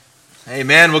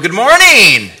Amen. Well, good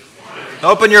morning.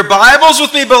 Open your Bibles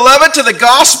with me, beloved, to the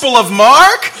Gospel of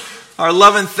Mark. Our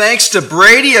love and thanks to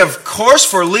Brady, of course,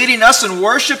 for leading us in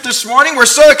worship this morning. We're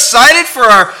so excited for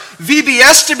our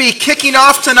VBS to be kicking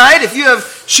off tonight. If you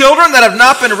have children that have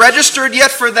not been registered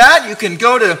yet for that, you can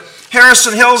go to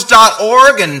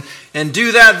harrisonhills.org and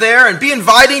do that there, and be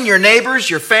inviting your neighbors,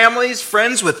 your families,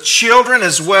 friends with children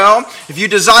as well. If you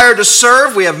desire to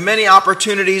serve, we have many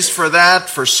opportunities for that,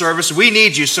 for service. We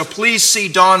need you, so please see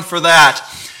Dawn for that.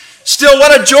 Still,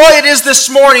 what a joy it is this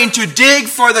morning to dig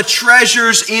for the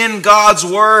treasures in God's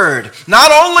Word.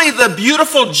 Not only the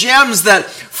beautiful gems that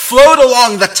float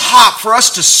along the top for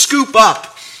us to scoop up,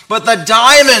 but the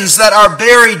diamonds that are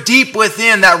buried deep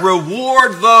within that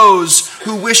reward those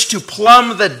who wish to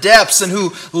plumb the depths and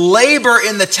who labor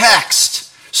in the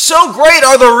text. So great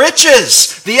are the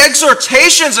riches, the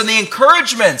exhortations and the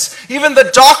encouragements, even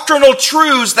the doctrinal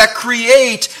truths that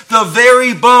create the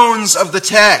very bones of the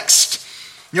text.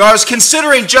 I was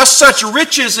considering just such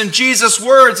riches in Jesus'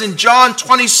 words in John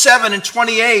 27 and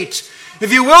 28.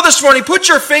 If you will this morning, put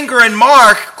your finger in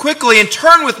Mark quickly and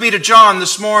turn with me to John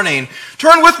this morning.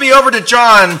 Turn with me over to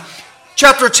John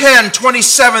chapter 10,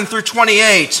 27 through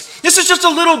 28. This is just a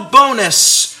little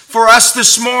bonus for us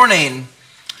this morning.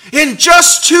 In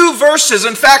just 2 verses,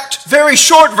 in fact, very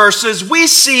short verses, we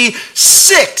see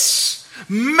 6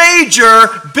 major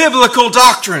biblical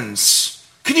doctrines.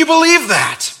 Can you believe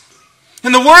that?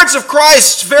 In the words of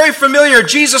Christ, very familiar,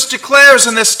 Jesus declares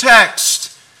in this text,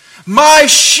 "My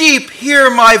sheep hear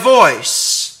my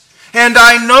voice, and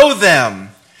I know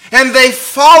them, and they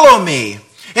follow me,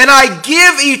 and I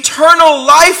give eternal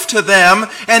life to them,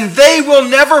 and they will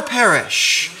never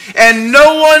perish, and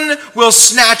no one will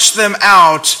snatch them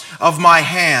out of my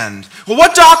hand." Well,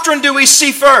 what doctrine do we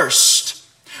see first?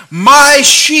 My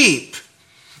sheep.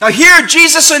 Now here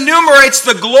Jesus enumerates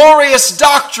the glorious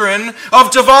doctrine of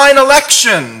divine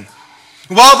election.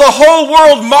 While the whole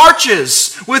world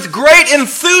marches with great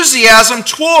enthusiasm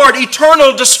toward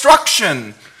eternal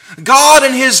destruction, God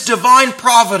in His divine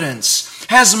providence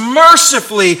has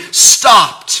mercifully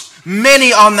stopped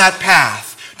many on that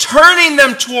path, turning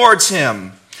them towards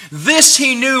Him. This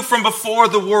He knew from before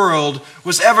the world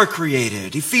was ever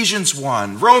created. Ephesians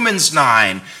 1, Romans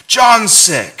 9, John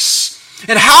 6.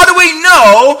 And how do we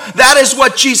know that is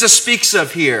what Jesus speaks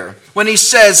of here when He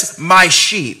says, "my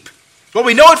sheep"? Well,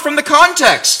 we know it from the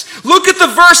context. Look at the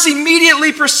verse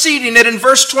immediately preceding it in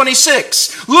verse 26.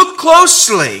 Look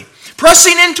closely.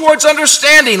 Pressing in towards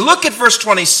understanding, look at verse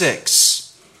 26.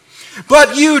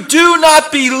 "But you do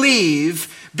not believe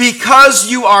because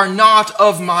you are not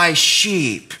of my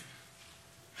sheep."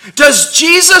 Does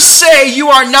Jesus say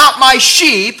you are not my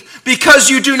sheep because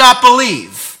you do not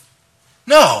believe?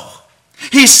 No.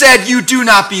 He said you do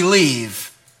not believe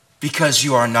because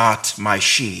you are not my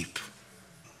sheep.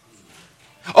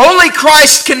 Only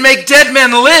Christ can make dead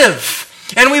men live.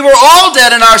 And we were all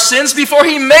dead in our sins before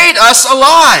He made us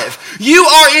alive. You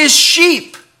are His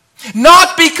sheep,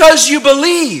 not because you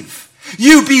believe.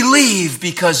 You believe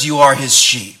because you are His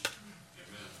sheep.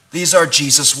 These are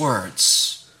Jesus'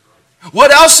 words.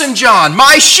 What else in John?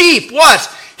 My sheep,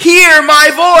 what? Hear my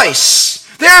voice.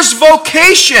 There's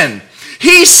vocation.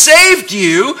 He saved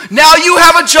you. Now you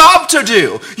have a job to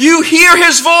do. You hear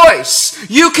His voice.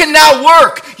 You can now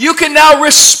work. You can now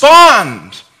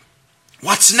respond.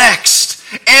 What's next?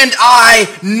 "And I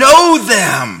know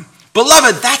them."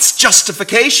 Beloved, that's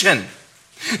justification.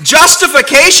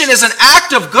 Justification is an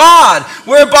act of God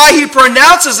whereby He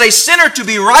pronounces a sinner to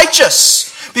be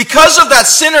righteous. Because of that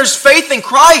sinner's faith in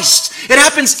Christ, it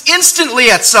happens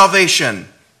instantly at salvation.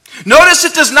 Notice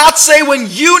it does not say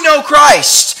when you know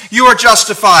Christ, you are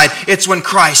justified. It's when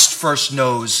Christ first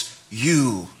knows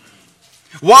you.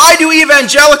 Why do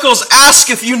evangelicals ask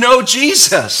if you know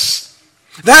Jesus?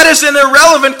 That is an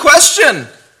irrelevant question.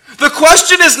 The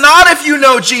question is not if you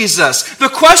know Jesus. The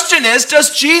question is, does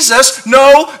Jesus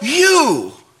know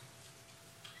you?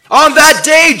 On that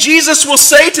day, Jesus will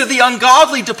say to the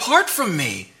ungodly, "Depart from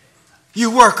me, you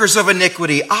workers of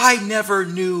iniquity. I never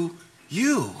knew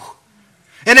you."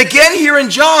 And again here in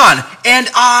John, "and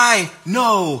I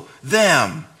know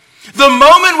them." The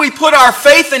moment we put our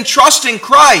faith and trust in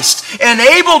Christ,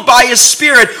 enabled by His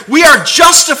Spirit, we are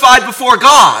justified before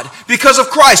God because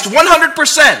of Christ,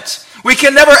 100%. We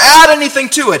can never add anything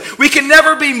to it. We can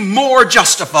never be more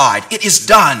justified. It is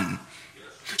done.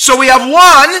 So we have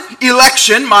 1,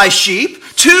 election, my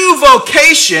sheep; 2,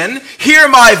 vocation, hear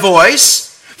my voice;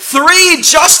 3,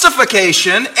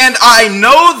 justification, and I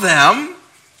know them.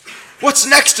 What's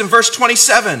next in verse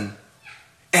 27?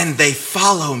 "And they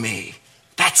follow me."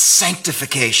 That's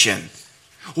sanctification.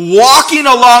 walking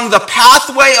along the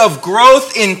pathway of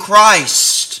growth in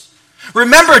Christ.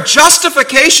 Remember,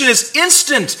 justification is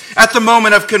instant at the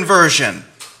moment of conversion.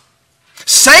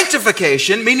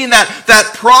 Sanctification, meaning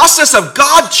that process of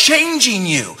God changing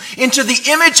you into the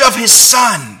image of his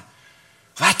Son,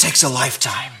 that takes a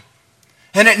lifetime.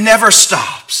 And it never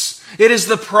stops. It is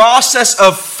the process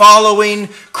of following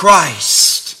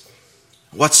Christ.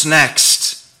 What's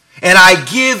next? And I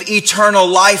give eternal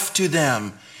life to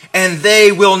them, and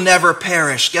they will never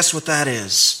perish. Guess what that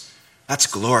is? That's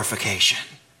glorification.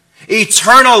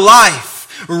 Eternal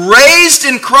life, raised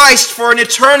in Christ for an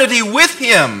eternity with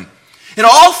him. And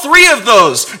all three of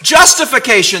those,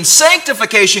 justification,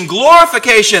 sanctification,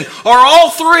 glorification, are all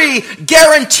three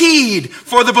guaranteed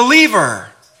for the believer.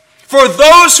 For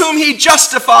those whom he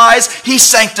justifies, he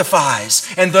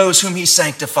sanctifies. And those whom he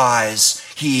sanctifies,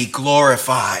 he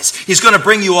glorifies. He's going to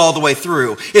bring you all the way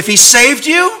through. If he saved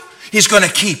you, he's going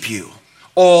to keep you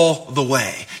all the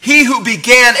way. He who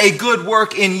began a good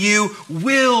work in you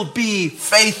will be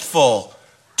faithful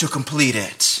to complete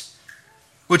it.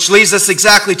 Which leads us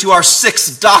exactly to our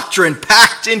sixth doctrine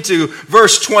packed into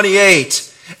verse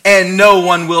 28. And no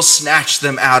one will snatch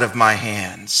them out of my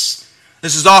hands.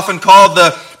 This is often called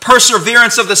the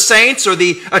perseverance of the saints or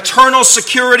the eternal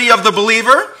security of the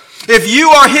believer. If you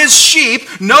are his sheep,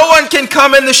 no one can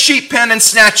come in the sheep pen and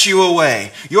snatch you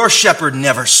away. Your shepherd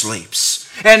never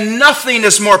sleeps. And nothing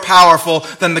is more powerful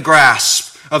than the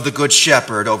grasp of the good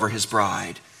shepherd over his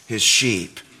bride, his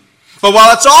sheep. But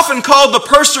while it's often called the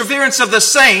perseverance of the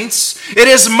saints, it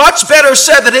is much better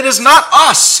said that it is not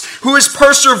us who is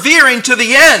persevering to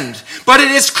the end, but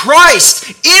it is Christ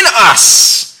in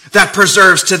us that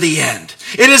preserves to the end.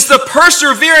 It is the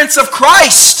perseverance of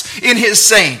Christ in his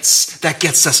saints that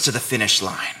gets us to the finish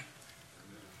line.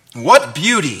 What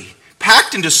beauty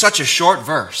packed into such a short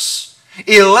verse.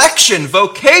 Election,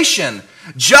 vocation,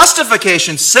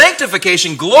 justification,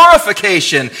 sanctification,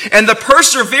 glorification, and the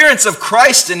perseverance of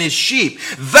Christ and his sheep.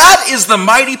 That is the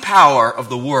mighty power of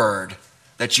the word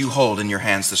that you hold in your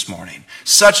hands this morning.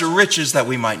 Such riches that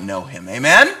we might know him.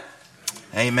 Amen?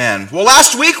 Amen. Well,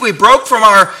 last week we broke from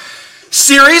our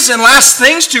series in Last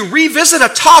Things to revisit a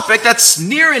topic that's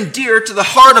near and dear to the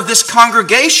heart of this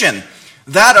congregation,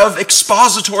 that of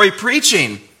expository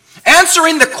preaching.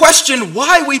 Answering the question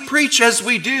why we preach as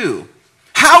we do.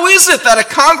 How is it that a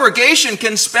congregation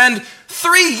can spend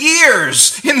 3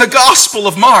 years in the Gospel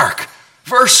of Mark,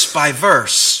 verse by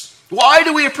verse? Why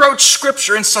do we approach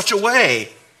Scripture in such a way?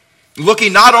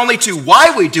 Looking not only to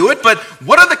why we do it, but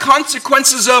what are the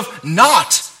consequences of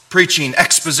not preaching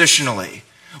expositionally?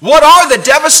 What are the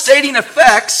devastating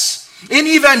effects in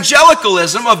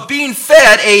evangelicalism of being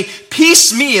fed a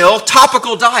piecemeal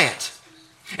topical diet?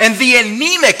 And the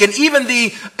anemic and even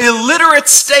the illiterate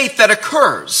state that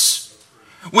occurs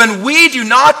when we do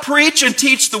not preach and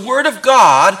teach the Word of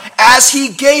God as he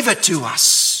gave it to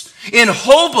us, in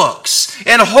whole books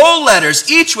and whole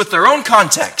letters, each with their own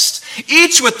context,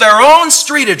 each with their own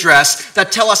street address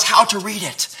that tell us how to read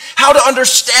it, how to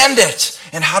understand it,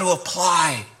 and how to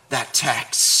apply that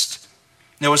text.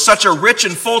 It was such a rich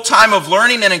and full time of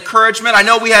learning and encouragement. I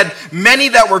know we had many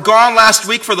that were gone last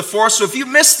week for the 4th, so if you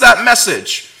missed that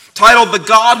message, titled The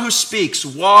God Who Speaks,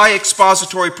 Why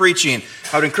Expository Preaching,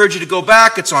 I would encourage you to go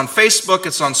back. It's on Facebook,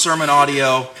 it's on Sermon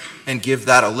Audio, and give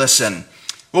that a listen.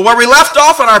 Well, where we left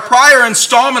off on our prior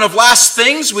installment of Last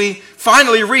Things, we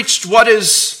finally reached what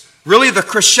is really the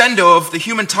crescendo of the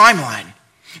human timeline.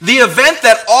 The event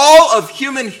that all of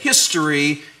human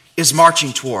history is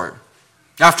marching toward.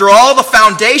 After all the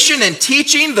foundation and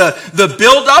teaching, the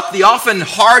build-up, the often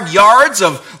hard yards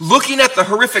of looking at the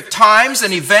horrific times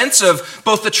and events of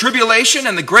both the tribulation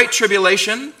and the great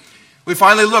tribulation, we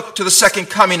finally look to the second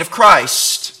coming of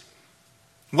Christ.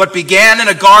 What began in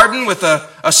a garden with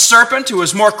a serpent who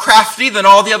was more crafty than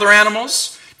all the other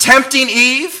animals, tempting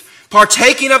Eve,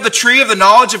 partaking of the tree of the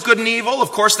knowledge of good and evil,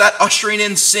 of course that ushering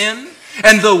in sin,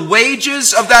 and the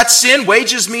wages of that sin,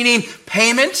 wages meaning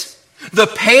payment. The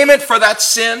payment for that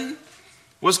sin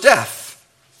was death,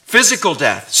 physical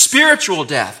death, spiritual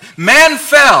death. Man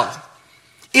fell,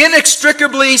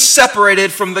 inextricably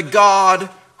separated from the God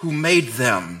who made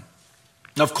them.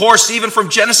 Of course, even from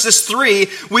Genesis 3,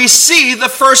 we see the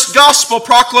first gospel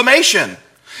proclamation.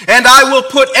 And I will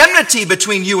put enmity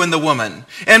between you and the woman,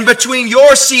 and between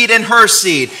your seed and her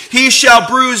seed. He shall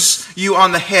bruise you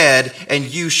on the head, and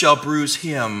you shall bruise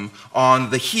him on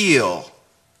the heel.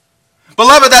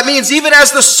 Beloved, that means even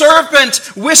as the serpent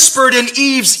whispered in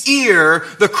Eve's ear,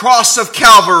 the cross of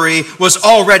Calvary was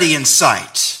already in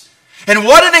sight. And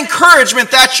what an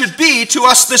encouragement that should be to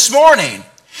us this morning.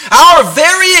 Our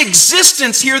very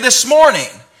existence here this morning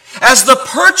as the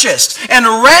purchased and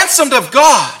ransomed of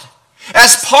God,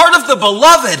 as part of the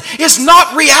beloved, is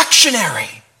not reactionary.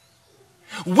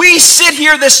 We sit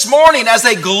here this morning as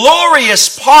a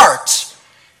glorious part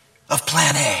of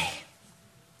Plan A.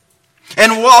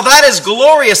 And while that is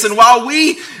glorious, and while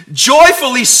we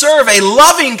joyfully serve a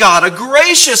loving God, a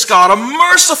gracious God, a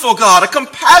merciful God, a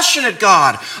compassionate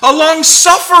God, a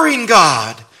long-suffering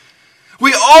God,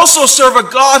 we also serve a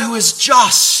God who is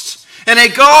just, and a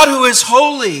God who is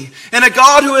holy, and a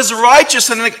God who is righteous,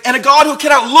 and a God who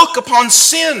cannot look upon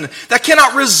sin, that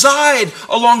cannot reside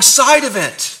alongside of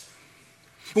it.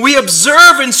 We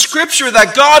observe in Scripture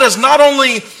that God has not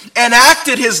only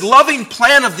enacted his loving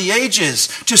plan of the ages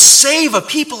to save a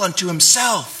people unto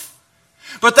himself,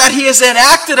 but that he has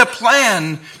enacted a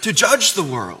plan to judge the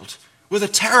world with a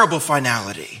terrible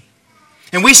finality.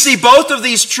 And we see both of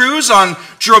these truths on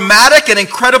dramatic and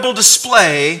incredible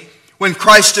display when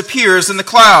Christ appears in the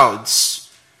clouds.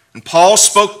 And Paul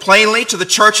spoke plainly to the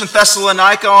church in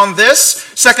Thessalonica on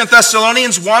this, 2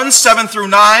 Thessalonians 1, 7 through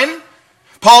 9.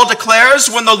 Paul declares,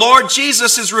 when the Lord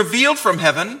Jesus is revealed from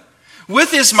heaven,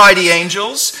 with his mighty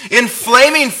angels, in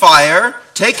flaming fire,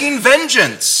 taking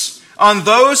vengeance on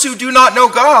those who do not know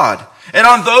God, and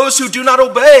on those who do not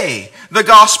obey the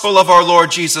gospel of our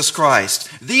Lord Jesus Christ.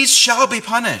 These shall be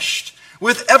punished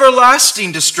with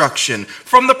everlasting destruction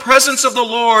from the presence of the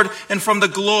Lord and from the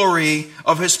glory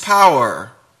of his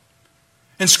power.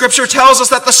 And Scripture tells us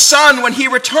that the Son, when he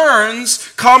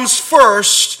returns, comes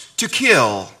first to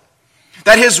kill,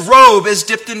 that his robe is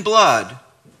dipped in blood.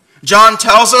 John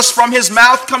tells us from his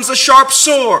mouth comes a sharp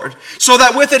sword, so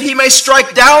that with it he may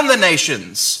strike down the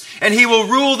nations, and he will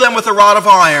rule them with a rod of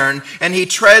iron, and he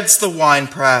treads the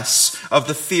winepress of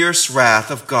the fierce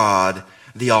wrath of God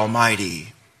the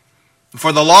Almighty.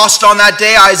 For the lost on that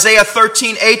day, Isaiah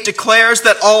 13:8 declares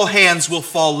that all hands will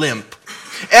fall limp.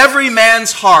 Every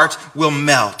man's heart will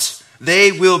melt.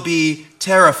 They will be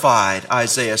terrified,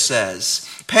 Isaiah says.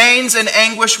 Pains and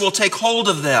anguish will take hold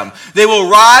of them. They will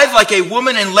writhe like a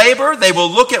woman in labor. They will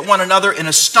look at one another in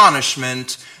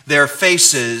astonishment, their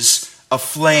faces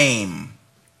aflame.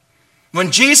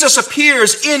 When Jesus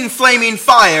appears in flaming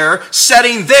fire,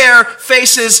 setting their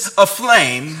faces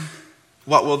aflame,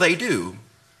 what will they do?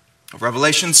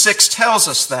 Revelation 6 tells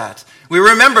us that. We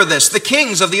remember this. The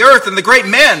kings of the earth and the great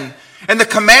men, and the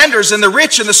commanders and the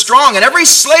rich and the strong and every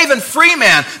slave and free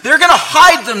man, they're going to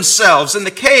hide themselves in the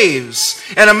caves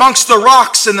and amongst the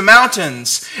rocks and the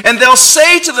mountains. And they'll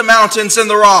say to the mountains and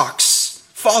the rocks,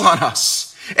 fall on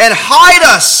us and hide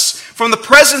us from the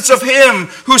presence of him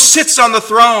who sits on the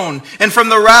throne and from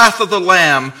the wrath of the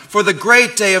Lamb. For the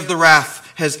great day of their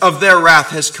wrath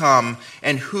has come,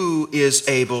 and who is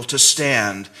able to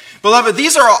stand? Beloved,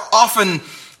 these are often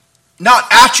not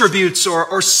attributes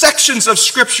or sections of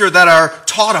Scripture that are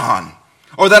taught on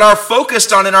or that are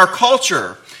focused on in our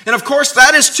culture. And of course,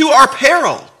 that is to our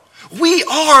peril. We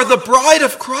are the bride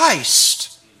of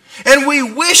Christ, and we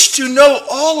wish to know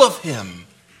all of him.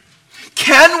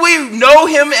 Can we know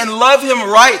him and love him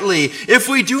rightly if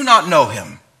we do not know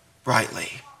him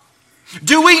rightly?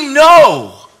 Do we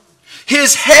know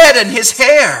his head and his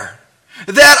hair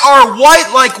that are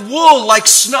white like wool, like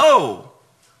snow,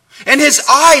 and his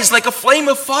eyes like a flame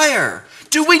of fire?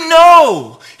 Do we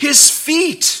know his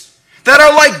feet that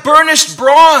are like burnished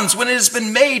bronze when it has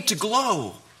been made to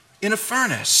glow in a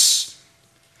furnace?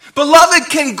 Beloved,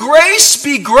 can grace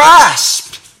be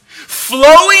grasped,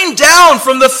 flowing down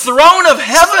from the throne of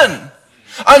heaven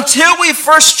until we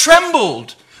first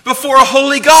trembled before a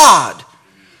holy God?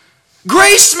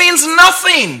 Grace means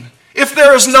nothing if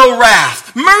there is no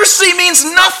wrath. Mercy means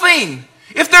nothing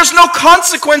if there's no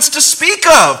consequence to speak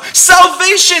of.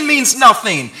 Salvation means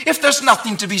nothing if there's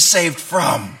nothing to be saved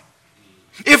from.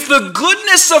 If the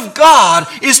goodness of God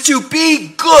is to be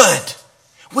good,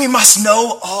 we must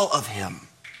know all of him.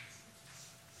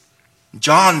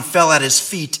 John fell at his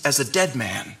feet as a dead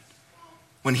man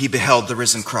when he beheld the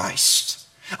risen Christ.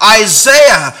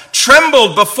 Isaiah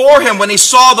trembled before him when he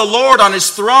saw the Lord on his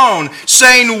throne,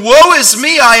 saying, woe is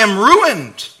me, I am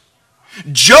ruined.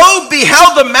 Job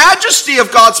beheld the majesty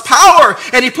of God's power,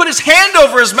 and he put his hand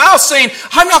over his mouth, saying,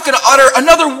 I'm not going to utter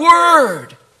another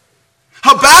word.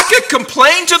 Habakkuk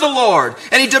complained to the Lord,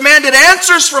 and he demanded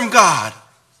answers from God.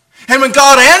 And when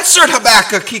God answered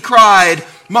Habakkuk, he cried,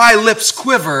 my lips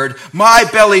quivered, my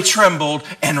belly trembled,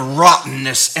 and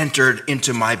rottenness entered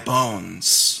into my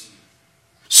bones.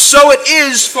 So it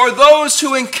is for those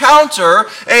who encounter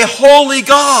a holy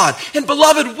God. And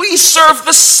beloved, we serve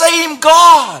the same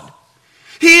God.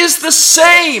 He is the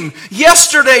same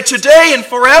yesterday, today, and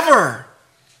forever.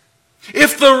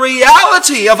 If the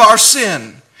reality of our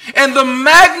sin and the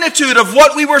magnitude of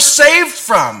what we were saved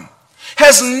from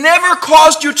has never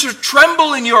caused you to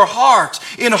tremble in your heart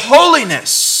in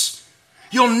holiness,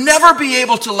 you'll never be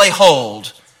able to lay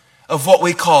hold of what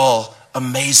we call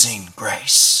amazing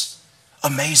grace.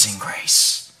 Amazing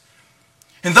grace.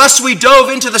 And thus we dove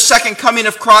into the second coming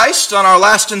of Christ on our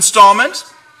last installment,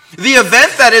 the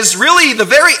event that is really the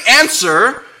very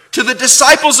answer to the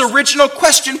disciples' original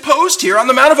question posed here on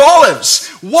the Mount of Olives.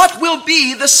 What will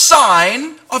be the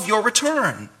sign of your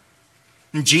return?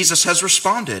 And Jesus has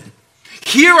responded.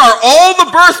 Here are all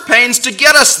the birth pains to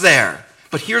get us there,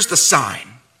 but here's the sign.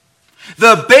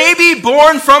 The baby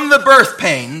born from the birth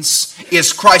pains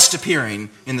is Christ appearing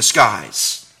in the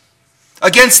skies.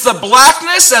 Against the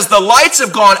blackness, as the lights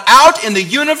have gone out in the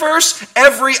universe,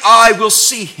 every eye will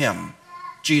see him,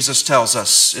 Jesus tells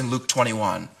us in Luke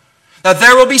 21. That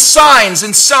there will be signs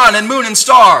in sun and moon and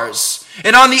stars,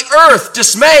 and on the earth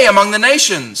dismay among the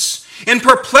nations, in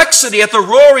perplexity at the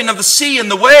roaring of the sea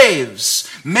and the waves,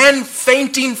 men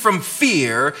fainting from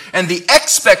fear and the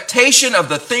expectation of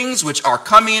the things which are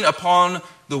coming upon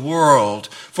the world.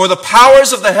 For the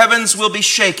powers of the heavens will be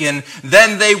shaken,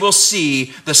 then they will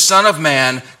see the Son of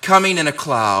Man coming in a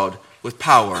cloud with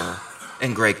power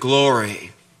and great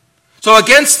glory. So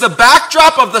against the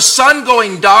backdrop of the sun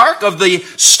going dark, of the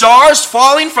stars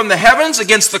falling from the heavens,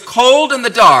 against the cold and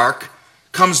the dark,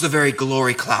 comes the very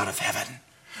glory cloud of heaven.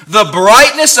 The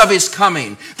brightness of his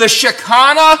coming, the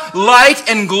Shekinah light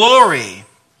and glory.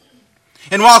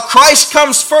 And while Christ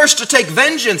comes first to take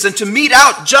vengeance and to mete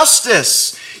out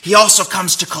justice, he also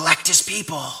comes to collect his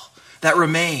people that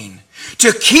remain,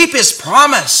 to keep his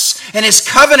promise and his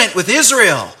covenant with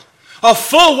Israel. A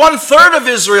full 1/3 of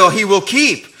Israel he will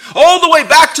keep. All the way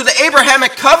back to the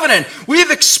Abrahamic covenant.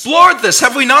 We've explored this,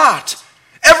 have we not?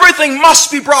 Everything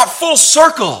must be brought full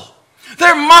circle.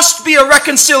 There must be a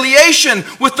reconciliation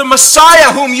with the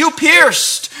Messiah whom you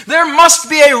pierced. There must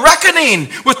be a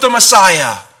reckoning with the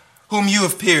Messiah whom you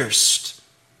have pierced.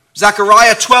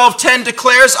 Zechariah 12:10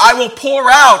 declares, I will pour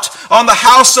out on the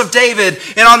house of David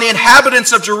and on the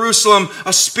inhabitants of Jerusalem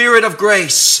a spirit of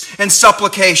grace and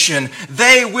supplication.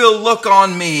 They will look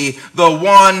on me, the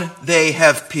one they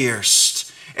have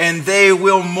pierced, and they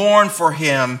will mourn for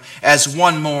him as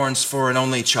one mourns for an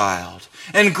only child,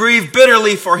 and grieve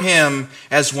bitterly for him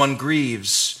as one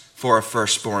grieves for a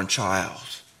firstborn child.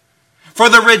 For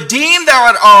the redeemed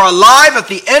are alive at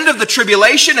the end of the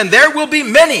tribulation, and there will be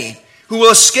many who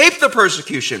will escape the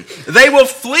persecution. They will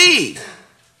flee.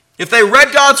 If they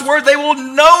read God's word, they will have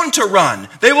known to run.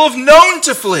 They will have known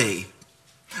to flee.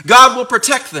 God will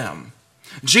protect them.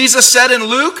 Jesus said in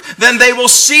Luke, then they will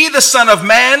see the Son of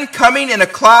Man coming in a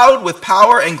cloud with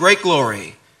power and great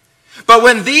glory. But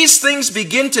when these things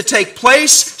begin to take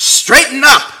place, straighten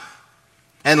up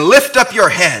and lift up your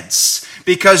heads,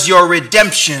 because your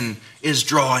redemption is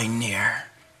drawing near.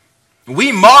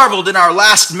 We marveled in our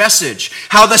last message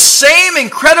how the same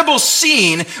incredible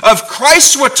scene of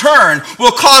Christ's return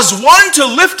will cause one to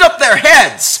lift up their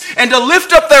heads and to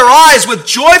lift up their eyes with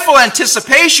joyful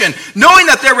anticipation, knowing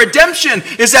that their redemption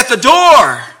is at the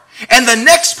door. And the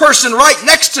next person right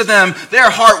next to them, their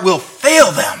heart will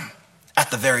fail them at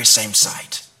the very same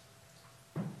sight.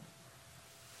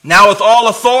 Now with all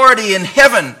authority in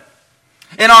heaven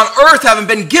and on earth having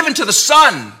been given to the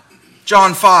Son,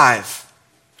 John 5,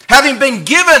 having been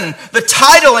given the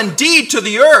title and deed to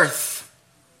the earth,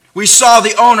 we saw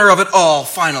the owner of it all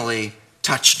finally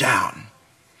touch down.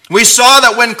 We saw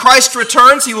that when Christ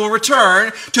returns, he will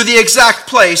return to the exact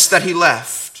place that he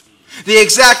left. The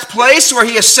exact place where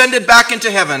he ascended back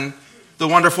into heaven, the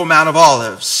wonderful Mount of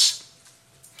Olives.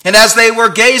 And as they were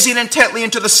gazing intently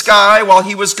into the sky while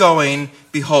he was going,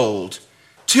 behold,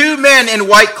 2 men in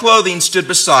white clothing stood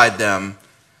beside them.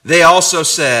 They also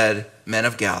said, Men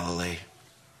of Galilee,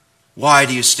 why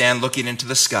do you stand looking into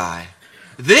the sky?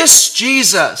 This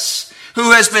Jesus,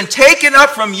 who has been taken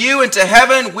up from you into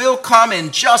heaven, will come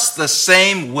in just the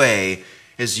same way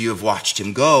as you have watched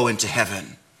him go into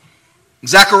heaven.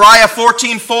 Zechariah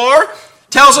 14:4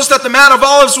 tells us that the Mount of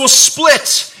Olives will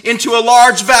split into a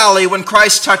large valley when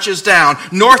Christ touches down,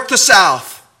 north to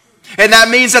south. And that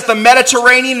means that the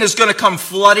Mediterranean is going to come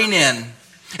flooding in.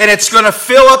 And it's going to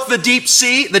fill up the deep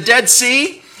sea, the Dead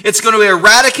Sea. It's going to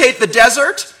eradicate the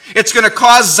desert. It's going to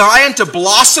cause Zion to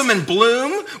blossom and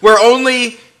bloom where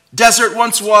only desert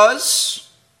once was.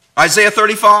 Isaiah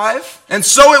 35. And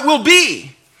so it will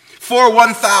be for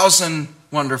 1,000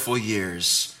 wonderful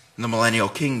years in the millennial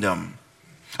kingdom.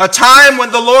 A time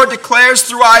when the Lord declares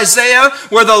through Isaiah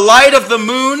where the light of the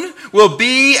moon will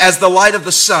be as the light of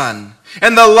the sun,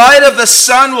 And the light of the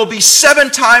sun will be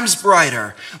 7 times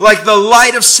brighter, like the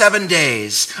light of 7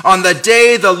 days, on the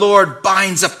day the Lord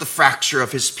binds up the fracture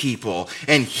of his people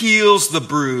and heals the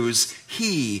bruise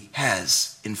he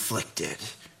has inflicted.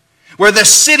 Where the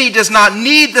city does not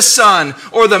need the sun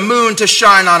or the moon to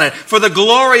shine on it, for the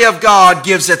glory of God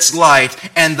gives its light,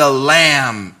 and the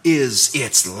Lamb is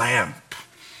its lamp.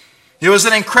 It was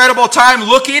an incredible time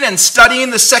looking and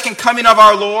studying the second coming of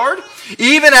our Lord,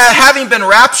 even having been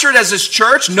raptured as his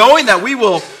church, knowing that we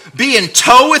will be in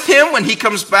tow with him when he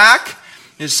comes back,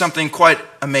 is something quite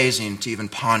amazing to even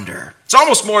ponder. It's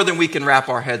almost more than we can wrap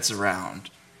our heads around.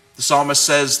 The psalmist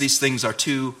says, "These things are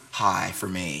too high for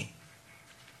me."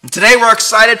 And today we're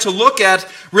excited to look at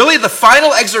really the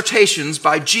final exhortations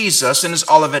by Jesus in his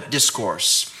Olivet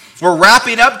Discourse. We're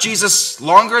wrapping up Jesus'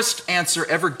 longest answer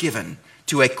ever given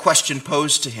to a question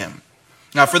posed to him.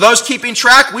 Now, for those keeping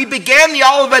track, we began the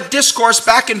Olivet Discourse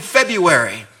back in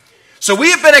February. So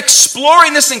we have been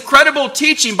exploring this incredible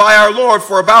teaching by our Lord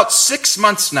for about 6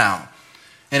 months now.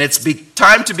 And it's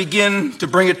time to begin to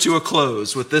bring it to a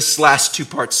close with this last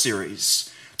 2-part series,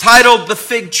 titled The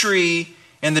Fig Tree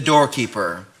and the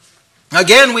Doorkeeper.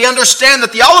 Again, we understand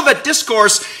that the Olivet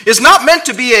Discourse is not meant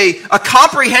to be a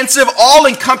comprehensive,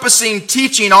 all-encompassing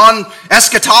teaching on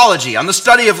eschatology, on the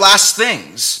study of last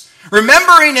things.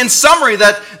 Remembering in summary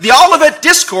that the Olivet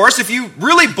Discourse, if you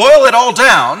really boil it all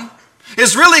down,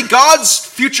 is really God's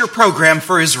future program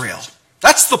for Israel.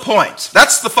 That's the point.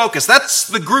 That's the focus. That's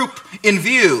the group in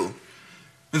view.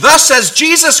 Thus, as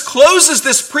Jesus closes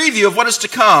this preview of what is to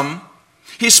come,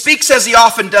 he speaks as he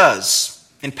often does,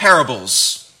 in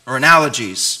parables or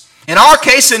analogies. In our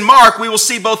case, in Mark, we will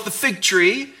see both the fig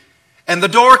tree and the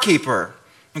doorkeeper.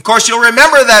 Of course, you'll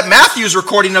remember that Matthew's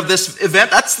recording of this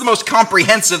event, that's the most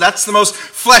comprehensive, that's the most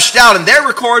fleshed out, and there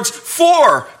records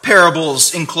 4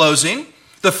 parables in closing.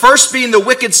 The first being the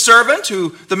wicked servant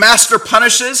who the master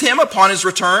punishes him upon his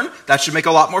return. That should make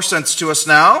a lot more sense to us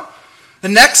now. The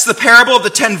next, the parable of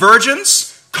the 10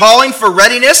 virgins, calling for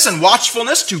readiness and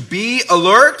watchfulness to be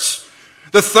alert.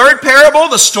 The third parable,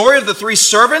 the story of the 3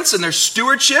 servants and their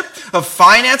stewardship of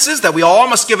finances that we all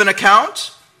must give an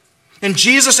account. And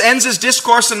Jesus ends his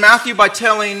discourse in Matthew by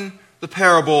telling the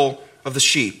parable of the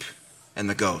sheep and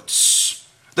the goats.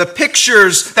 That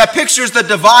pictures the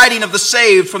dividing of the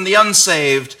saved from the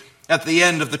unsaved at the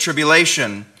end of the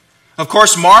tribulation. Of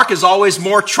course, Mark is always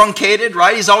more truncated,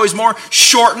 right? He's always more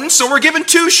shortened. So we're given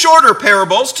 2 shorter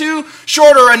parables, 2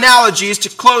 shorter analogies to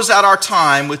close out our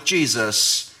time with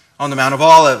Jesus on the Mount of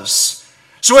Olives.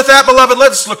 So with that, beloved,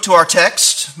 let's look to our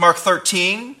text, Mark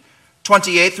 13,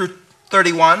 28 through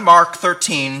 31. Mark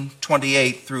 13,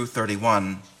 28 through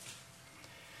 31.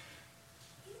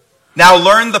 Now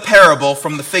learn the parable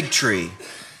from the fig tree.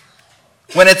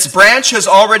 When its branch has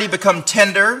already become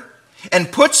tender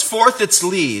and puts forth its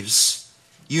leaves,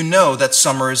 you know that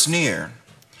summer is near.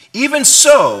 Even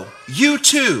so, you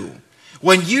too,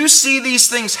 when you see these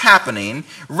things happening,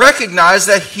 recognize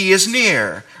that he is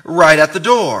near, right at the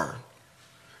door.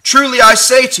 Truly I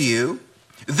say to you,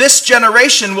 this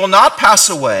generation will not pass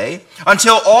away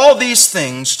until all these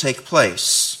things take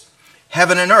place.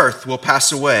 Heaven and earth will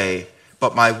pass away,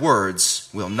 but my words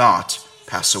will not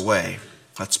pass away.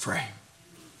 Let's pray.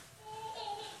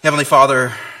 Heavenly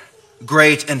Father,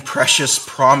 great and precious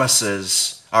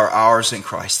promises are ours in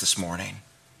Christ this morning.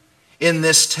 In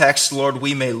this text, Lord,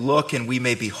 we may look and we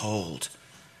may behold.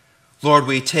 Lord,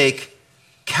 we take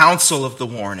counsel of the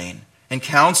warning and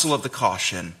counsel of the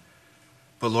caution,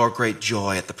 but Lord, great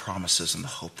joy at the promises and the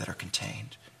hope that are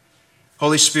contained.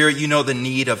 Holy Spirit, you know the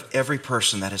need of every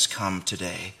person that has come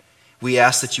today. We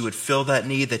ask that you would fill that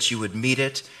need, that you would meet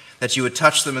it, that you would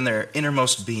touch them in their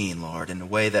innermost being, Lord, in a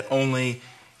way that only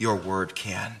your word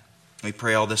can. We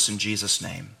pray all this in Jesus'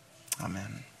 name.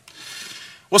 Amen.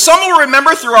 Well, some will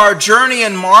remember through our journey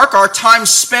in Mark, our time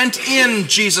spent in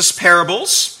Jesus'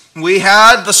 parables. We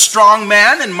had the strong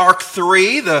man in Mark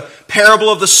 3, the parable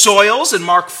of the soils in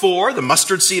Mark 4, the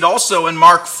mustard seed also in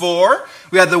Mark 4.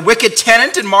 We had the wicked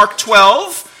tenant in Mark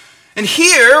 12. And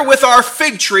here, with our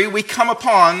fig tree, we come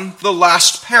upon the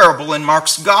last parable in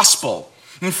Mark's gospel.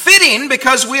 And fitting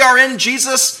because we are in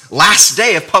Jesus' last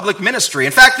day of public ministry.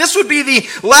 In fact, this would be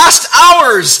the last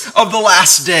hours of the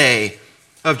last day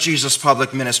of Jesus'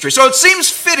 public ministry. So it seems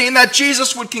fitting that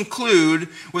Jesus would conclude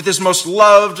with his most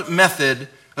loved method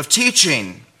of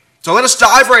teaching. So let us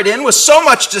dive right in with so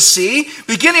much to see,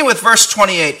 beginning with verse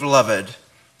 28, beloved.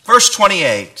 Verse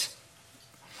 28.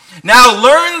 Now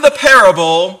learn the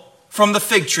parable from the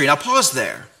fig tree. Now pause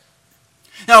there.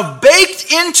 Now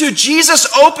baked into Jesus'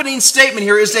 opening statement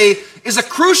here is a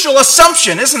crucial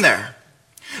assumption, isn't there?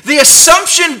 The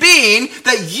assumption being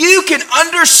that you can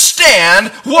understand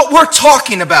what we're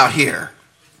talking about here.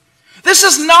 This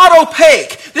is not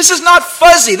opaque. This is not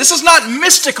fuzzy. This is not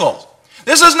mystical.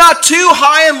 This is not too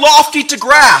high and lofty to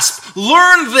grasp.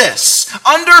 Learn this.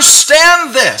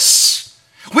 Understand this.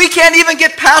 We can't even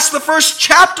get past the first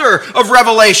chapter of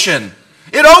Revelation.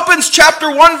 It opens chapter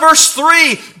 1, verse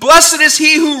 3. Blessed is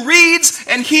he who reads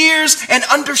and hears and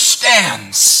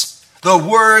understands the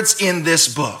words in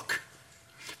this book.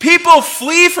 People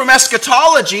flee from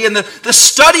eschatology and the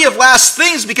study of last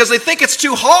things because they think it's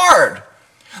too hard.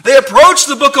 They approach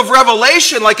the book of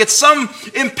Revelation like it's some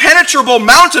impenetrable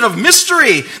mountain of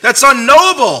mystery that's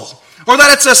unknowable, or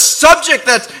that it's a subject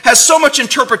that has so much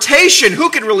interpretation. Who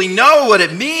can really know what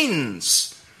it means?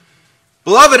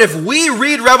 Beloved, if we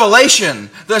read Revelation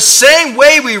the same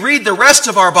way we read the rest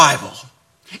of our Bible,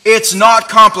 it's not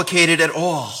complicated at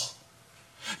all.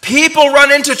 People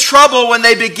run into trouble when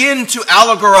they begin to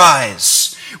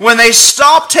allegorize, when they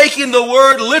stop taking the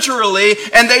word literally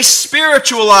and they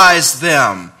spiritualize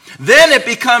them. Then it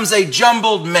becomes a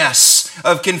jumbled mess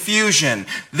of confusion.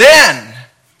 Then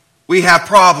we have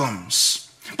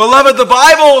problems. Beloved, the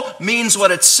Bible means what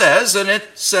it says, and it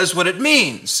says what it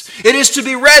means. It is to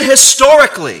be read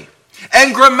historically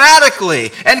and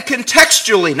grammatically and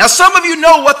contextually. Now, some of you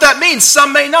know what that means.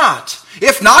 Some may not.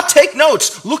 If not, take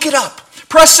notes. Look it up.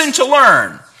 Press in to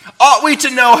learn. Ought we to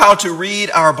know how to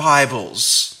read our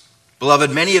Bibles?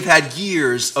 Beloved, many have had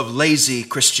years of lazy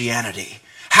Christianity.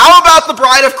 How about the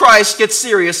bride of Christ gets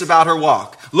serious about her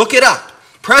walk? Look it up.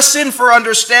 Press in for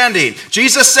understanding.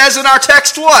 Jesus says in our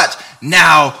text what?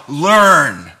 Now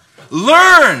learn.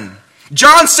 Learn.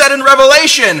 John said in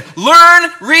Revelation, learn,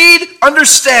 read,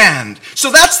 understand.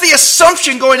 So that's the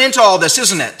assumption going into all this,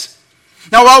 isn't it?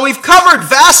 Now, while we've covered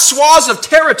vast swaths of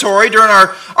territory during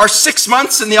our 6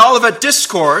 months in the Olivet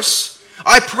Discourse,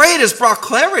 I pray it has brought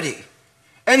clarity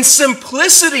and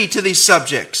simplicity to these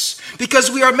subjects, because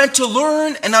we are meant to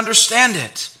learn and understand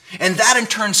it. And that in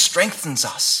turn strengthens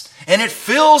us and it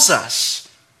fills us.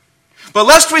 But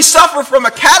lest we suffer from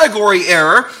a category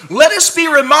error, let us be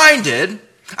reminded,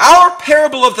 our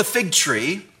parable of the fig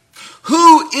tree,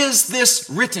 who is this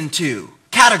written to?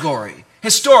 Category.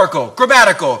 Historical,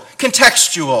 grammatical,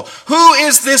 contextual. Who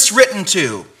is this written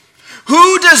to?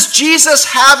 Who does Jesus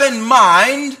have in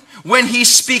mind when he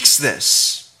speaks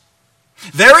this?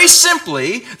 Very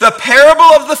simply, the parable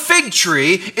of the fig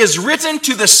tree is written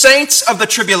to the saints of the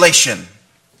tribulation.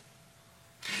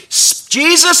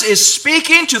 Jesus is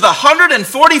speaking to the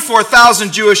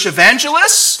 144,000 Jewish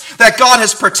evangelists that God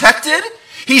has protected.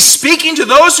 He's speaking to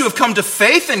those who have come to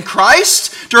faith in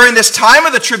Christ during this time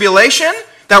of the tribulation,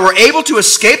 that were able to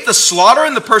escape the slaughter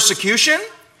and the persecution.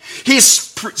 He's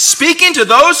speaking to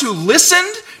those who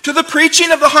listened to the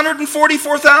preaching of the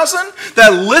 144,000, that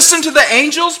listened to the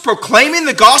angels proclaiming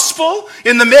the gospel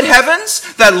in the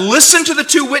mid-heavens, that listened to the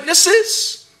two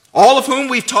witnesses, all of whom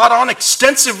we've taught on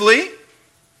extensively.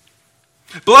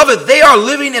 Beloved, they are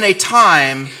living in a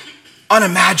time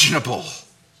unimaginable.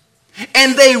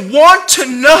 And they want to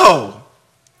know,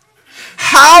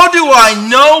 how do I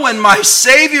know when my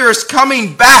Savior is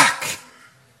coming back?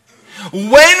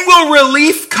 When will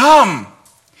relief come?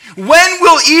 When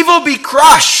will evil be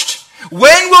crushed?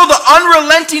 When will the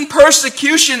unrelenting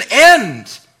persecution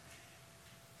end?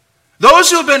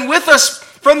 Those who have been with us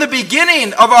from the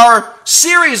beginning of our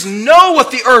series know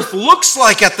what the earth looks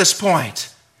like at this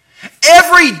point.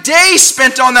 Every day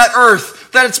spent on that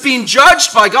earth, that it's being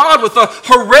judged by God with a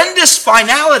horrendous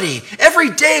finality. Every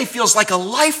day feels like a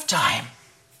lifetime.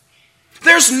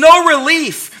 There's no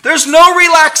relief. There's no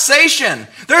relaxation.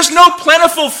 There's no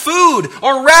plentiful food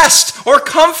or rest or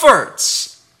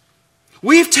comforts.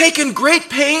 We've taken great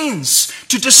pains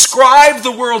to describe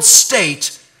the world's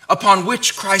state upon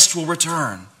which Christ will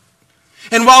return.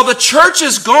 And while the church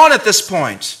is gone at this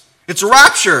point, it's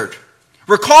raptured.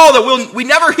 Recall that we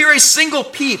never hear a single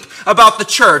peep about the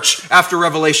church after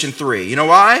Revelation 3. You know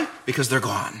why? Because they're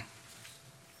gone.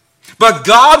 But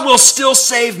God will still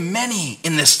save many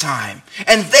in this time.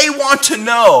 And they want to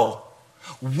know,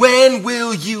 when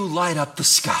will you light up the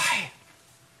sky?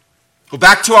 Well,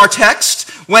 back to our text.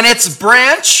 When its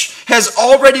branch has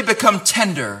already become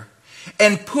tender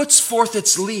and puts forth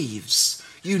its leaves,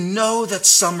 you know that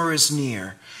summer is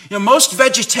near. You know, most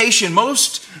vegetation,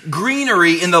 most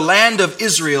greenery in the land of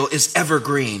Israel is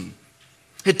evergreen.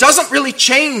 It doesn't really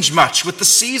change much with the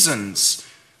seasons,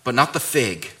 but not the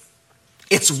fig.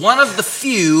 It's one of the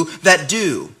few that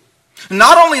do.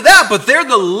 Not only that, but they're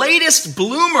the latest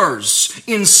bloomers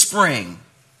in spring.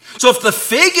 So if the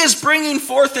fig is bringing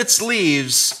forth its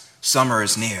leaves, summer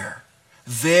is near.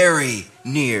 Very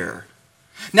near.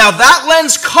 Now that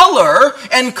lends color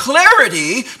and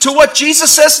clarity to what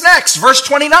Jesus says next. Verse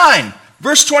 29.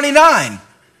 Verse 29.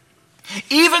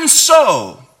 Even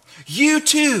so, you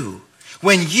too,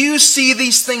 when you see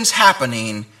these things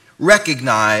happening,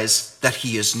 recognize that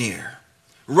he is near,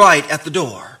 right at the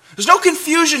door. There's no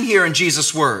confusion here in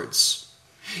Jesus' words.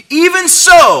 Even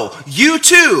so, you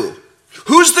too.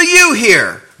 Who's the you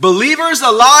here? Believers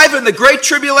alive in the great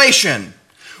tribulation.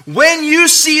 When you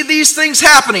see these things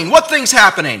happening, what things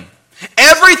happening?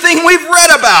 Everything we've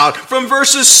read about from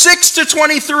verses 6 to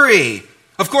 23.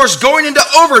 Of course, going into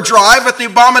overdrive at the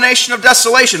abomination of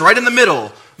desolation, right in the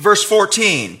middle, verse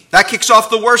 14. That kicks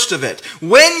off the worst of it.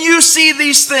 When you see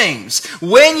these things,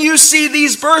 when you see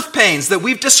these birth pains that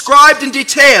we've described in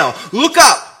detail, look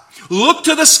up, look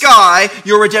to the sky,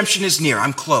 your redemption is near.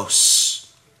 I'm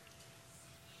close.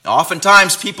 Now,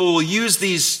 oftentimes people will use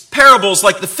these parables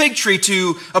like the fig tree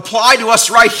to apply to us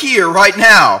right here, right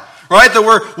now. Right? That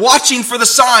we're watching for the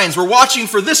signs. We're watching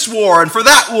for this war and for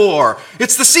that war.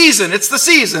 It's the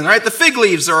season. Right? The fig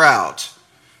leaves are out.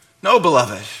 No,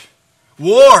 beloved.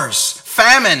 Wars,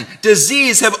 famine,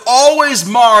 disease have always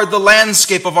marred the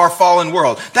landscape of our fallen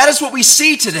world. That is what we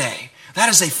see today. That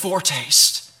is a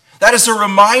foretaste. That is a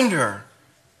reminder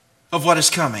of what is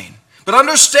coming. But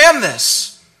understand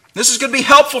this. This is going to be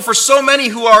helpful for so many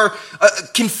who are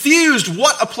confused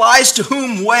what applies to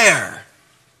whom where.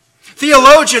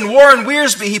 Theologian Warren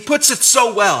Wiersbe, he puts it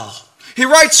so well. He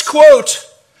writes, quote,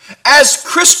 "As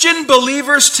Christian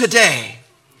believers today,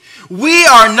 we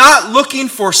are not looking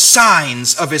for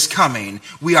signs of his coming.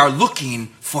 We are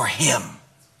looking for him."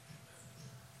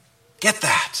 Get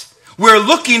that? We're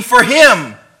looking for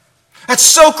him. That's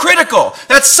so critical.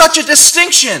 That's such a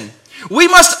distinction. We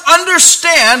must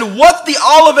understand what the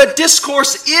Olivet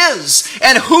Discourse is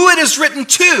and who it is written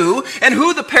to and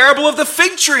who the parable of the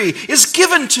fig tree is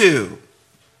given to.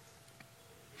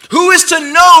 Who is to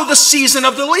know the season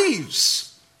of the leaves?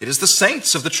 It is the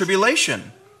saints of the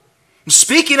tribulation.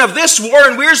 Speaking of this,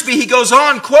 Warren Wiersbe, he goes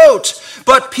on, quote,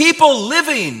 "But people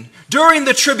living during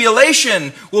the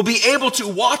tribulation will be able to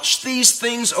watch these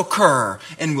things occur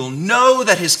and will know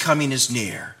that his coming is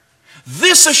near.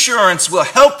 This assurance will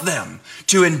help them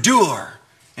to endure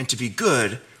and to be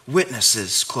good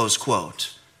witnesses," close quote.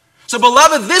 So,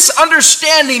 beloved, this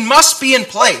understanding must be in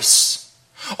place,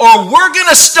 or we're going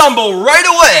to stumble right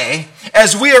away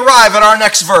as we arrive at our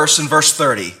next verse in verse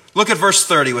 30. Look at verse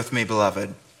 30 with me,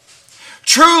 beloved.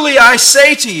 "Truly I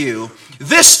say to you,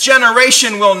 this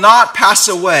generation will not pass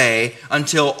away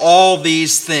until all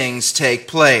these things take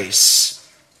place."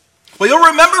 Well, you'll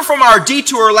remember from our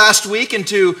detour last week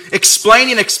into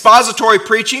explaining expository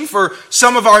preaching for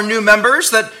some of our new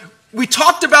members that we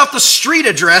talked about the street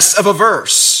address of a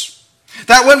verse.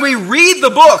 That when we read the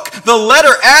book, the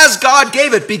letter as God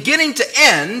gave it, beginning to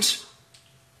end,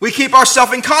 we keep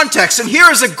ourselves in context. And here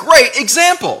is a great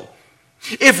example.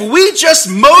 If we just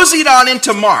moseyed on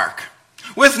into Mark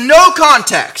with no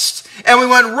context, and we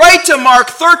went right to Mark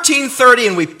 13:30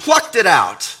 and we plucked it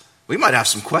out, we might have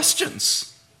some questions.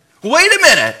 Wait a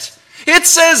minute. It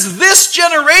says this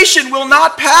generation will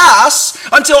not pass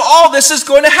until all this is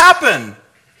going to happen.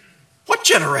 What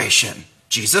generation?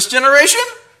 Jesus' generation?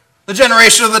 The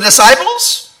generation of the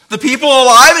disciples? The people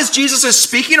alive as Jesus is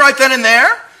speaking right then and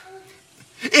there?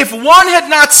 If one had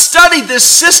not studied this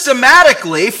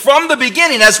systematically from the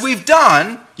beginning as we've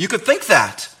done, you could think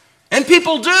that. And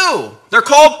people do. They're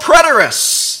called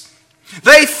preterists.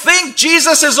 They think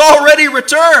Jesus has already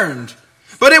returned.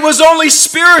 But it was only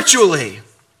spiritually.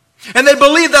 And they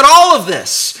believed that all of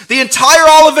this, the entire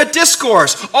Olivet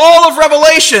Discourse, all of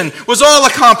Revelation, was all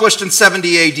accomplished in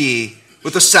 70 AD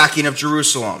with the sacking of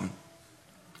Jerusalem.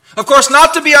 Of course,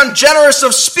 not to be ungenerous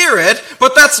of spirit,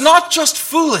 but that's not just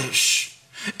foolish.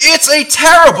 It's a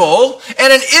terrible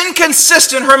and an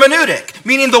inconsistent hermeneutic,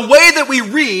 meaning the way that we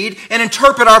read and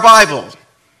interpret our Bible.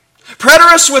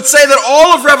 Preterists would say that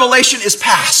all of Revelation is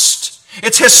past.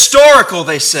 It's historical,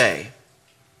 they say.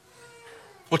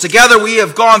 Well, together we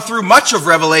have gone through much of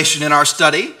Revelation in our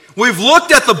study. We've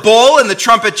looked at the bowl and the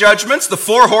trumpet judgments, the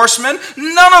four horsemen.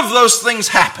 None of those things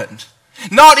happened.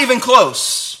 Not even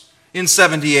close in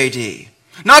 70 AD.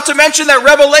 Not to mention that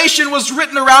Revelation was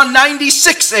written around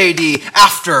 96 AD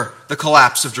after the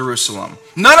collapse of Jerusalem.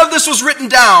 None of this was written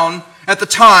down at the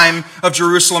time of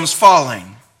Jerusalem's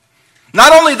falling.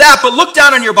 Not only that, but look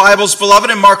down in your Bibles, beloved,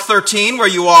 in Mark 13 where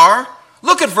you are.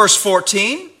 Look at verse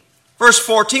 14. Verse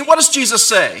 14, what does Jesus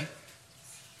say?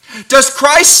 Does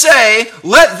Christ say,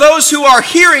 "Let those who are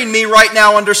hearing me right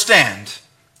now understand"?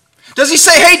 Does he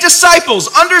say, "Hey, disciples,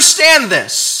 understand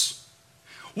this"?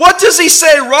 What does he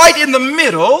say right in the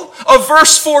middle of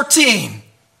verse 14?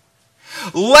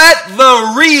 let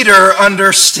the reader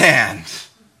understand.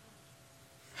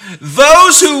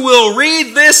 Those who will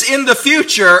read this in the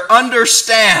future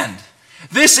understand.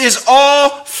 This is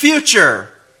all future.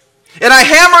 And I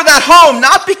hammer that home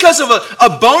not because of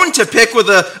a bone to pick with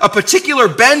a particular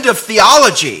bend of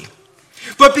theology,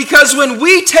 but because when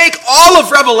we take all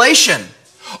of Revelation,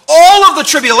 all of the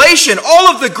tribulation, all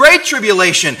of the great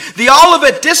tribulation, the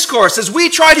Olivet Discourse, as we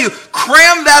try to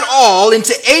cram that all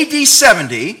into AD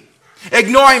 70,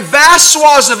 ignoring vast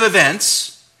swaths of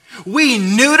events, we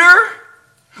neuter,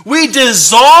 we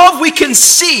dissolve, we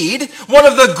concede one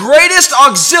of the greatest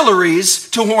auxiliaries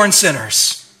to warn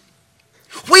sinners.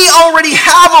 We already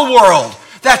have a world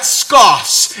that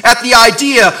scoffs at the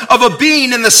idea of a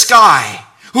being in the sky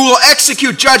who will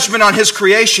execute judgment on his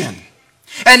creation.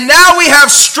 And now we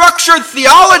have structured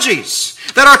theologies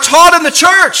that are taught in the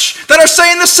church that are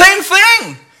saying the same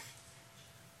thing.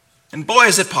 And boy,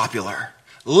 is it popular.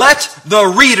 Let the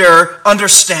reader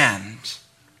understand.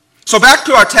 So back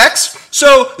to our text.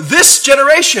 So this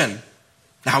generation,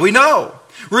 now we know,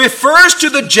 refers to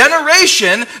the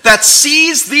generation that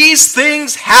sees these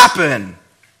things happen.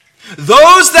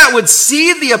 Those that would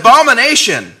see the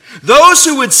abomination, those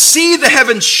who would see the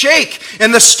heavens shake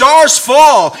and the stars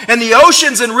fall and the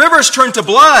oceans and rivers turn to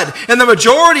blood and the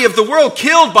majority of the world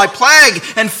killed by plague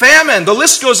and famine. The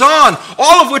list goes on,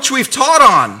 all of which we've taught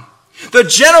on. The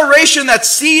generation that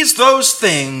sees those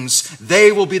things,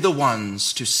 they will be the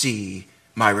ones to see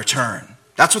my return.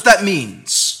 That's what that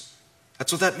means.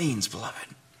 That's what that means, beloved.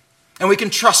 And we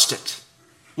can trust it.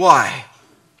 Why?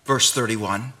 Verse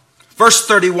 31. Verse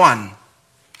 31.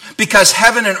 Because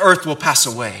heaven and earth will pass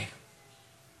away,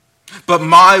 but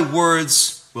my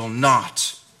words will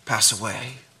not pass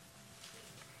away.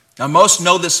 Now, most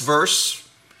know this verse,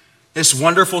 this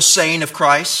wonderful saying of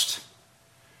Christ.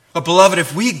 But beloved,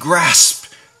 if we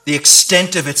grasp the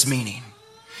extent of its meaning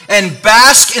and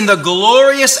bask in the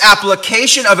glorious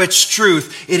application of its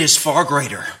truth, it is far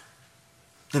greater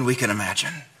than we can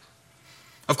imagine.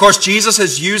 Of course, Jesus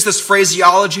has used this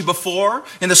phraseology before.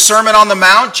 In the Sermon on the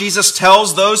Mount, Jesus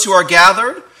tells those who are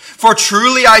gathered, "For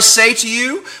truly I say to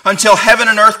you, until heaven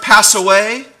and earth pass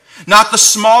away, not the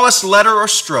smallest letter or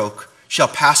stroke shall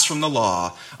pass from the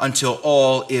law until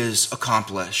all is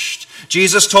accomplished."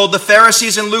 Jesus told the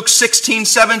Pharisees in Luke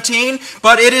 16:17,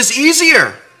 "But it is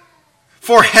easier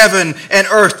for heaven and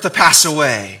earth to pass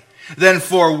away than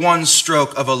for one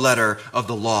stroke of a letter of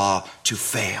the law to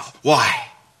fail." Why?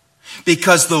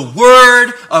 Because the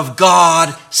word of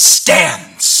God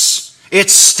stands.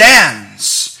 It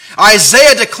stands.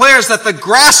 Isaiah declares that the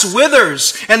grass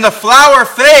withers and the flower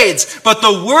fades, but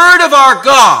the word of our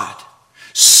God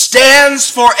stands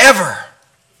forever.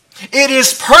 It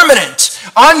is permanent,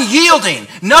 unyielding.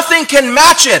 Nothing can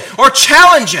match it or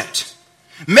challenge it.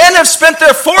 Men have spent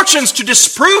their fortunes to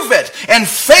disprove it and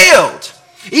failed,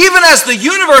 even as the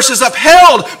universe is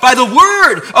upheld by the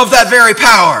word of that very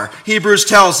power, Hebrews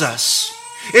tells us.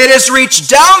 It has reached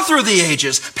down through the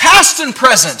ages, past and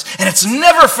present, and it's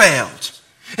never failed.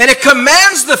 And it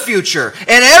commands the future,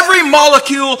 and every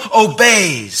molecule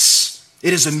obeys.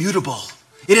 It is immutable.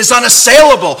 It is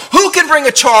unassailable. Who can bring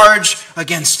a charge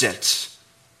against it?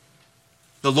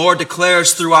 The Lord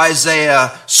declares through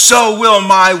Isaiah, "So will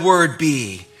my word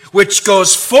be, which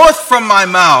goes forth from my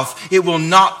mouth. It will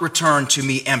not return to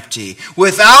me empty,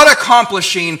 without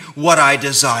accomplishing what I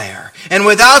desire, and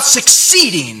without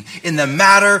succeeding in the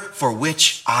matter for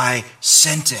which I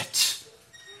sent it."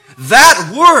 That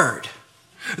word,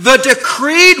 the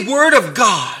decreed word of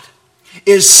God,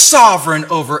 is sovereign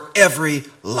over every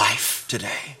life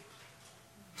today.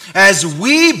 As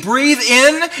we breathe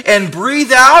in and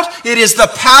breathe out, it is the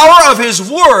power of his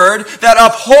word that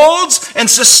upholds and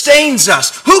sustains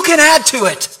us. Who can add to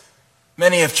it?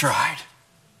 Many have tried.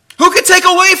 Who can take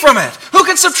away from it? Who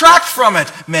can subtract from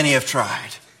it? Many have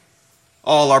tried.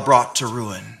 All are brought to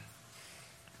ruin.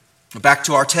 Back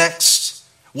to our text.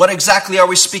 What exactly are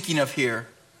we speaking of here?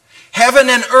 Heaven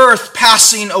and earth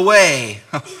passing away.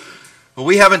 Well,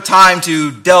 we haven't time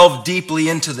to delve deeply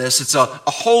into this. It's a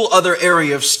whole other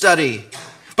area of study.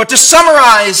 But to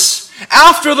summarize,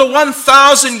 after the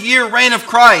 1,000-year reign of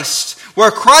Christ, where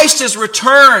Christ has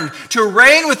returned to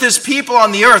reign with his people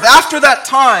on the earth, after that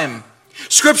time,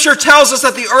 Scripture tells us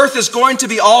that the earth is going to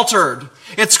be altered.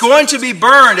 It's going to be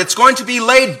burned. It's going to be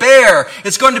laid bare.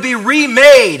 It's going to be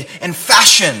remade and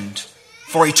fashioned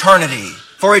for eternity.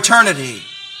 For eternity.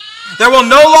 There will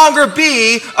no longer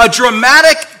be a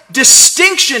dramatic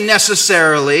distinction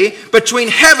necessarily between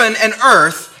heaven and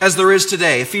earth as there is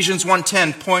today. Ephesians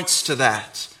 1:10 points to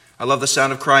that. I love the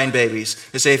sound of crying babies.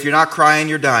 They say, if you're not crying,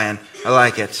 you're dying. I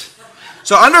like it.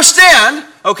 So understand,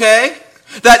 okay,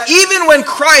 that even when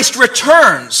Christ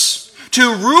returns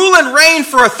to rule and reign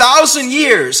for 1,000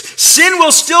 years, sin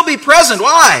will still be present.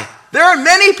 Why? There are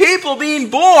many people being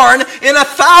born in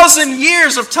 1,000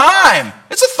 years of time.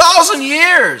 It's 1,000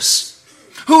 years.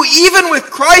 Who even with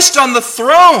Christ on the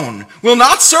throne will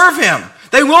not serve him.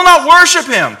 They will not worship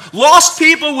him. Lost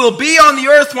people will be on the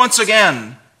earth once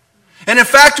again. And in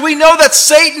fact, we know that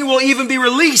Satan will even be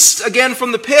released again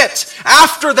from the pit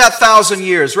after that 1,000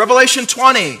 years. Revelation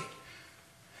 20.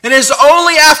 And it is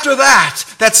only after that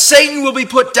that Satan will be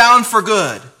put down for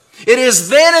good. It is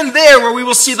then and there where we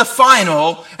will see the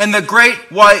final and the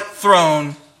great white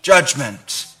throne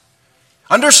judgment.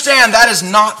 Understand, that is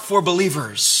not for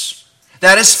believers.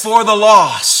 That is for the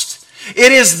lost.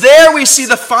 It is there we see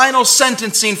the final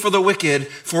sentencing for the wicked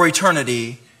for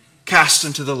eternity, cast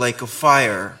into the lake of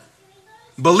fire.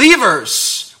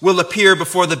 Believers will appear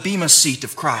before the bema seat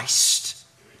of Christ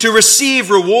to receive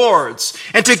rewards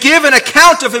and to give an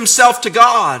account of himself to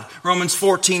God. Romans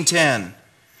 14:10.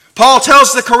 Paul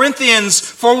tells the Corinthians,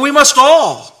 for we must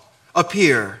all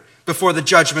appear before the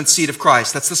judgment seat of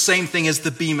Christ. That's the same thing as the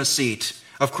bema seat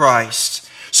of Christ.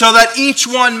 So that each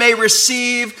one may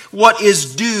receive what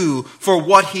is due for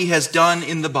what he has done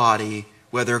in the body,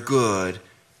 whether good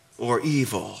or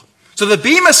evil. So the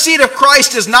bema seat of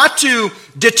Christ is not to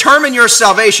determine your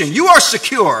salvation. You are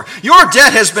secure. Your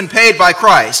debt has been paid by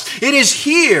Christ. It is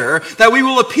here that we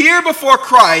will appear before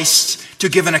Christ to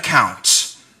give an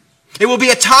account. It will be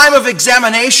a time of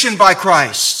examination by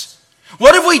Christ.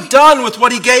 What have we done with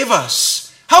what he gave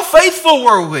us? How faithful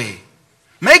were we?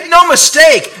 Make no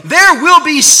mistake, there will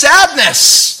be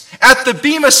sadness at the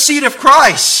bema seat of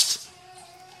Christ.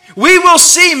 We will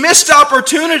see missed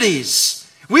opportunities.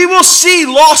 We will see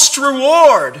lost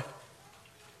reward.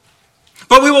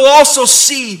 But we will also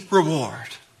see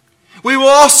reward. We will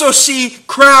also see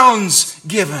crowns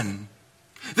given.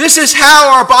 This is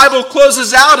how our Bible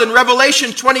closes out in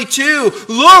Revelation 22.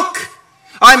 Look,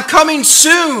 I'm coming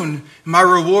soon. My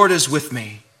reward is with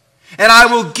me. And I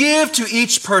will give to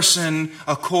each person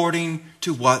according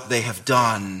to what they have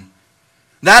done.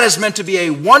 That is meant to be a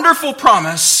wonderful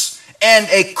promise and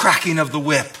a cracking of the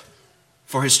whip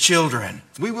for his children.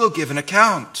 We will give an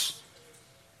account.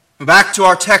 Back to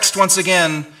our text once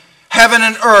again. Heaven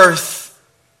and earth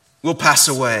will pass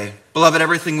away. Beloved,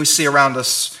 everything we see around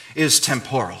us is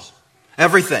temporal.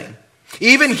 Everything.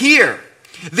 Even here,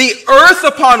 the earth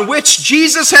upon which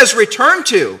Jesus has returned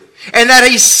to, and that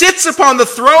he sits upon the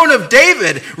throne of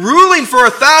David, ruling for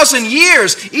 1,000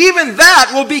 years, even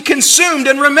that will be consumed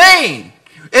and remain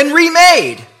and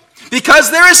remade.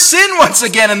 Because there is sin once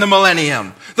again in the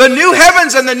millennium. The new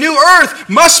heavens and the new earth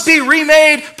must be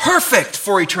remade perfect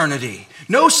for eternity.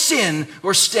 No sin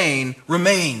or stain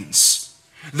remains.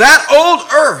 That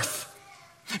old earth,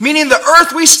 meaning the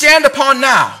earth we stand upon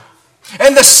now,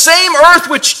 and the same earth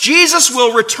which Jesus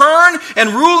will return and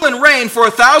rule and reign for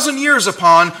 1,000 years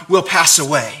upon will pass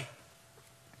away.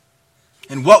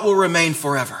 And what will remain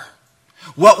forever?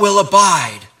 What will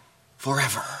abide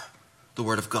forever? The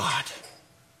Word of God.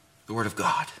 The Word of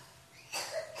God.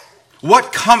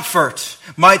 What comfort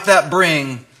might that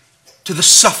bring to the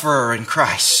sufferer in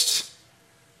Christ?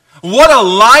 What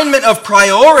alignment of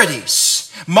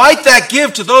priorities might that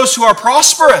give to those who are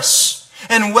prosperous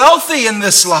and wealthy in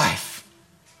this life?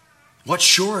 What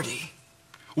surety,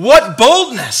 what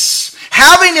boldness,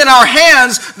 having in our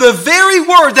hands the very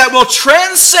word that will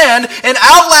transcend and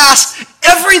outlast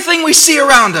everything we see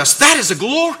around us. That is a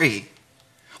glory.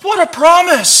 What a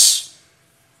promise.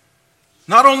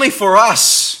 Not only for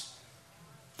us,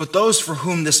 but those for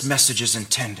whom this message is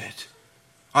intended.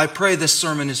 I pray this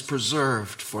sermon is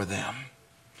preserved for them,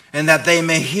 and that they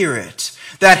may hear it,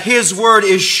 that his word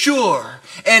is sure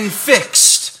and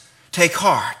fixed. Take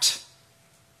heart.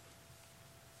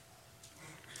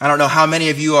 I don't know how many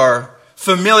of you are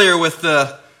familiar with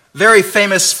the very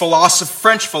famous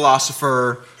French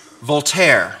philosopher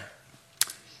Voltaire.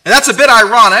 And that's a bit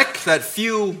ironic that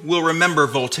few will remember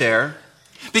Voltaire,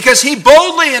 because he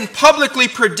boldly and publicly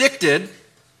predicted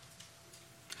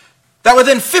that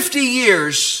within 50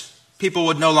 years, people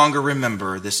would no longer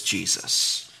remember this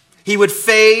Jesus. He would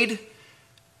fade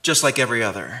just like every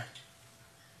other.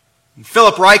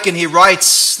 Philip Ryken, he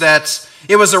writes that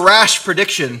it was a rash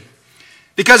prediction,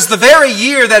 because the very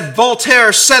year that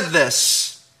Voltaire said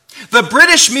this, the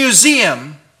British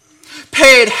Museum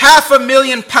paid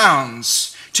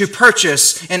 £500,000 to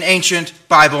purchase an ancient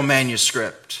Bible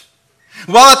manuscript.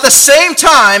 While at the same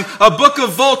time, a book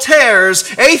of Voltaire's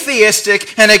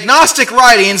atheistic and agnostic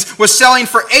writings was selling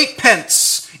for 8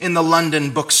 pence in the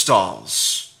London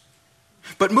bookstalls.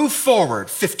 But move forward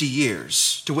 50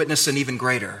 years to witness an even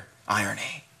greater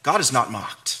irony. God is not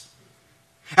mocked.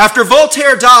 After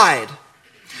Voltaire died,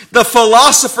 the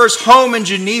philosopher's home in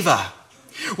Geneva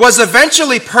was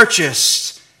eventually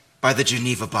purchased by the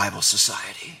Geneva Bible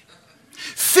Society.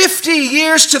 50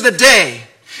 years to the day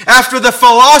after the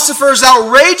philosopher's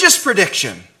outrageous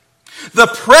prediction, the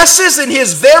presses in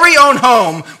his very own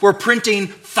home were printing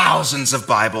thousands of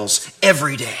Bibles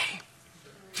every day.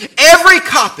 Every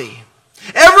copy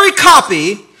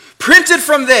printed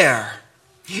from there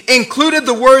included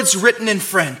the words written in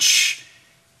French,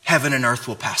 "Heaven and earth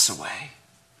will pass away,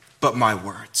 but my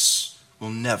words will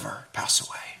never pass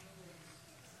away."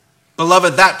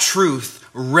 Beloved, that truth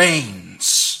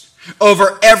reigns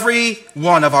over every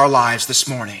one of our lives this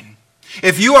morning.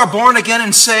 If you are born again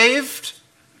and saved,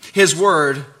 His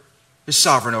word is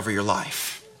sovereign over your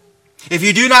life. If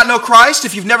you do not know Christ,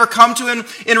 if you've never come to Him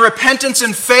in repentance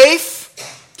and faith,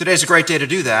 today's a great day to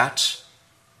do that.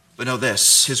 But know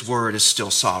this, His word is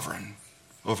still sovereign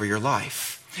over your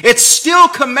life. It still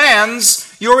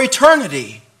commands your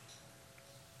eternity.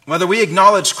 Whether we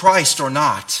acknowledge Christ or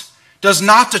not does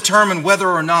not determine whether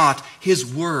or not His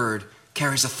word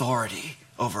carries authority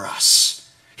over us.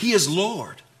 He is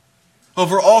Lord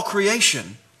over all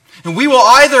creation. And we will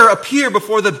either appear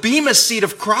before the bema seat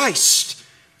of Christ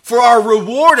for our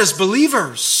reward as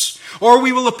believers, or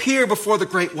we will appear before the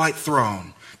great white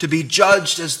throne to be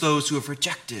judged as those who have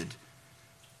rejected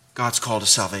God's call to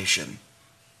salvation.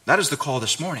 That is the call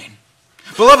this morning.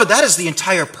 Beloved, that is the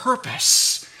entire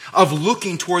purpose of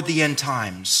looking toward the end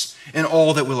times and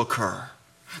all that will occur.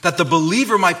 That the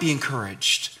believer might be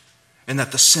encouraged and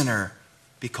that the sinner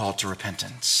be called to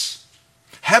repentance.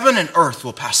 Heaven and earth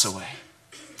will pass away,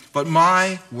 but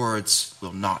my words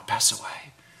will not pass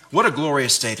away. What a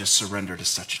glorious day to surrender to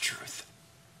such a truth.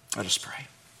 Let us pray.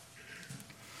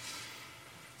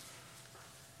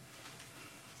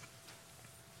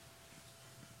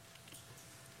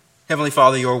 Heavenly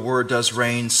Father, your word does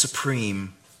reign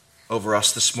supreme over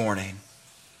us this morning.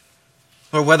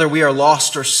 Lord, whether we are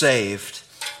lost or saved,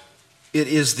 it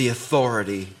is the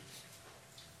authority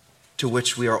to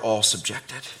which we are all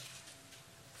subjected.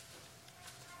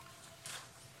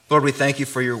 Lord, we thank you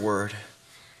for your word.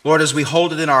 Lord, as we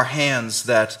hold it in our hands,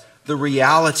 that the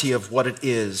reality of what it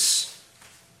is,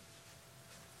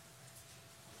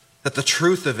 that the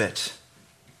truth of it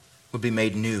would be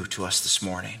made new to us this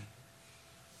morning.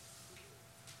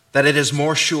 That it is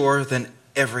more sure than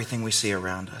everything we see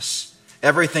around us.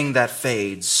 Everything that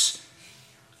fades,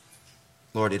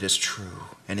 Lord, it is true,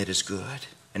 and it is good,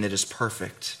 and it is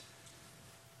perfect.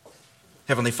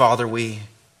 Heavenly Father, we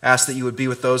ask that you would be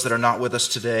with those that are not with us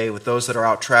today, with those that are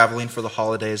out traveling for the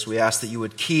holidays. We ask that you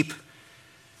would keep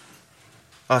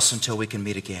us until we can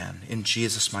meet again. In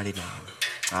Jesus' mighty name,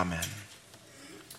 amen.